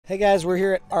Hey guys, we're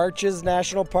here at Arches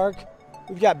National Park.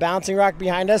 We've got Bouncing Rock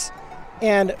behind us,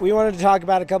 and we wanted to talk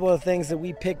about a couple of things that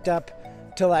we picked up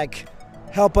to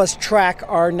help us track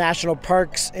our national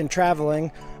parks and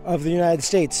traveling of the United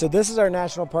States. So this is our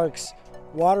national parks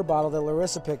water bottle that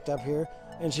Larissa picked up here,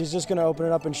 and she's just gonna open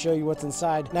it up and show you what's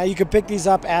inside. Now you can pick these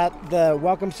up at the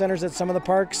welcome centers at some of the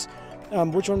parks.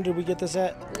 Which one did we get this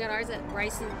at? We got ours at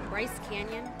Bryce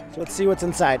Canyon. So let's see what's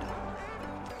inside.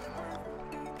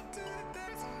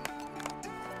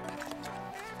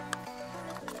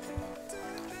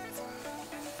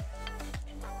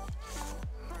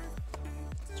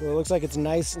 So it looks like it's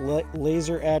nice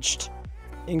laser etched,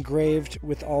 engraved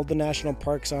with all the national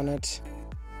parks on it.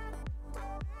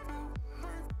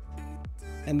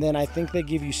 And then I think they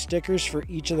give you stickers for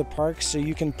each of the parks so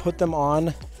you can put them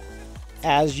on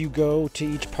as you go to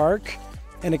each park,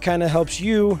 and it kind of helps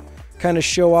you kind of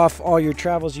show off all your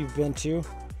travels you've been to.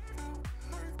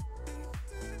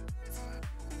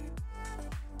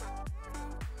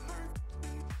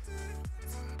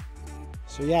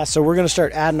 So yeah, so we're gonna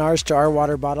start adding ours to our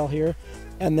water bottle here.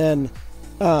 And then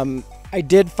I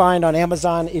did find on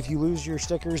Amazon, if you lose your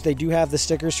stickers, they do have the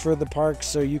stickers for the parks,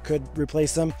 so you could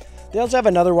replace them. They also have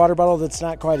another water bottle that's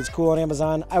not quite as cool on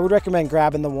Amazon. I would recommend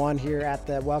grabbing the one here at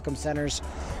the welcome centers.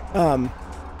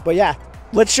 But yeah,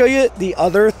 let's show you the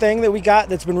other thing that we got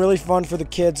that's been really fun for the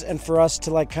kids and for us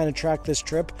to kind of track this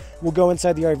trip. We'll go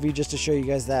inside the RV just to show you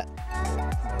guys that.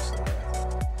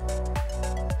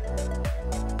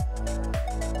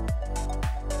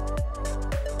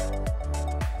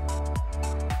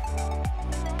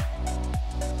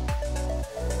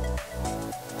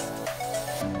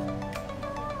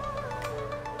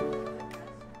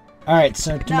 All right,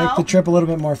 so to make the trip a little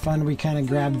bit more fun, we kind of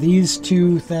grabbed these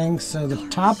two things. So the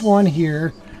top one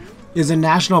here is a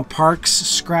national parks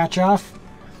scratch off,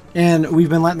 and we've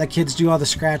been letting the kids do all the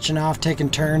scratching off, taking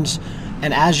turns.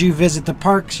 And as you visit the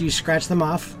parks, you scratch them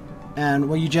off. And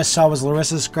what you just saw was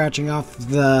Larissa scratching off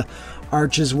the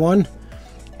Arches one,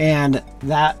 and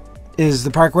that is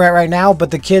the park we're at right now.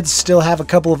 But the kids still have a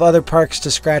couple of other parks to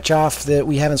scratch off that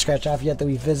we haven't scratched off yet that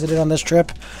we visited on this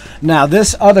trip. Now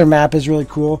this other map is really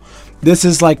cool. This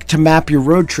is to map your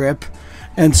road trip,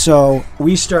 and so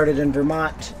we started in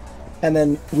Vermont and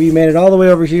then we made it all the way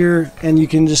over here, and you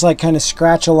can just kind of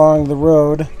scratch along the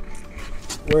road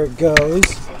where it goes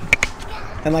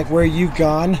and where you've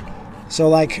gone. So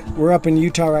we're up in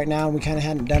Utah right now and we kind of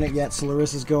hadn't done it yet, so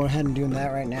Larissa's going ahead and doing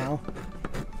that right now.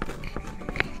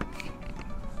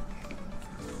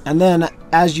 And then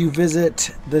as you visit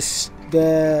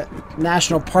the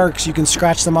national parks, you can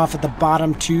scratch them off at the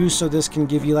bottom too. So this can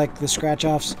give you the scratch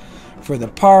offs for the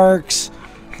parks.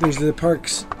 There's the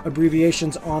parks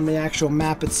abbreviations on the actual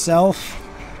map itself.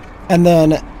 And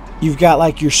then you've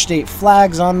got your state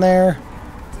flags on there.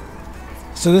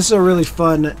 So this is a really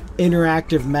fun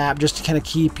interactive map just to kind of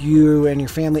keep you and your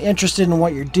family interested in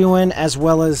what you're doing, as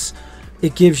well as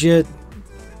it gives you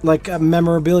a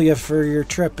memorabilia for your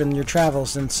trip and your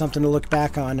travels, and something to look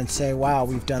back on and say, wow,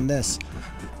 we've done this.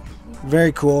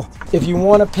 Very cool. If you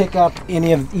want to pick up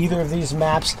either of these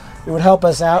maps, it would help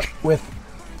us out with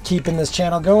keeping this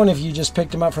channel going. If you just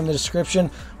picked them up from the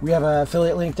description, we have an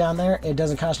affiliate link down there. It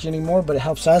doesn't cost you any more, but it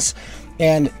helps us.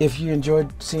 And if you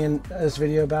enjoyed seeing this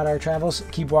video about our travels,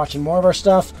 keep watching more of our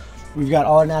stuff. We've got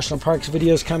all our national parks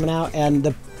videos coming out,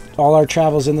 and all our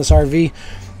travels in this RV.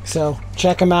 So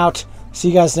check them out. See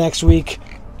you guys next week.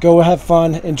 Go have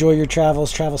fun. Enjoy your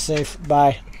travels. Travel safe.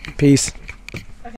 Bye. Peace.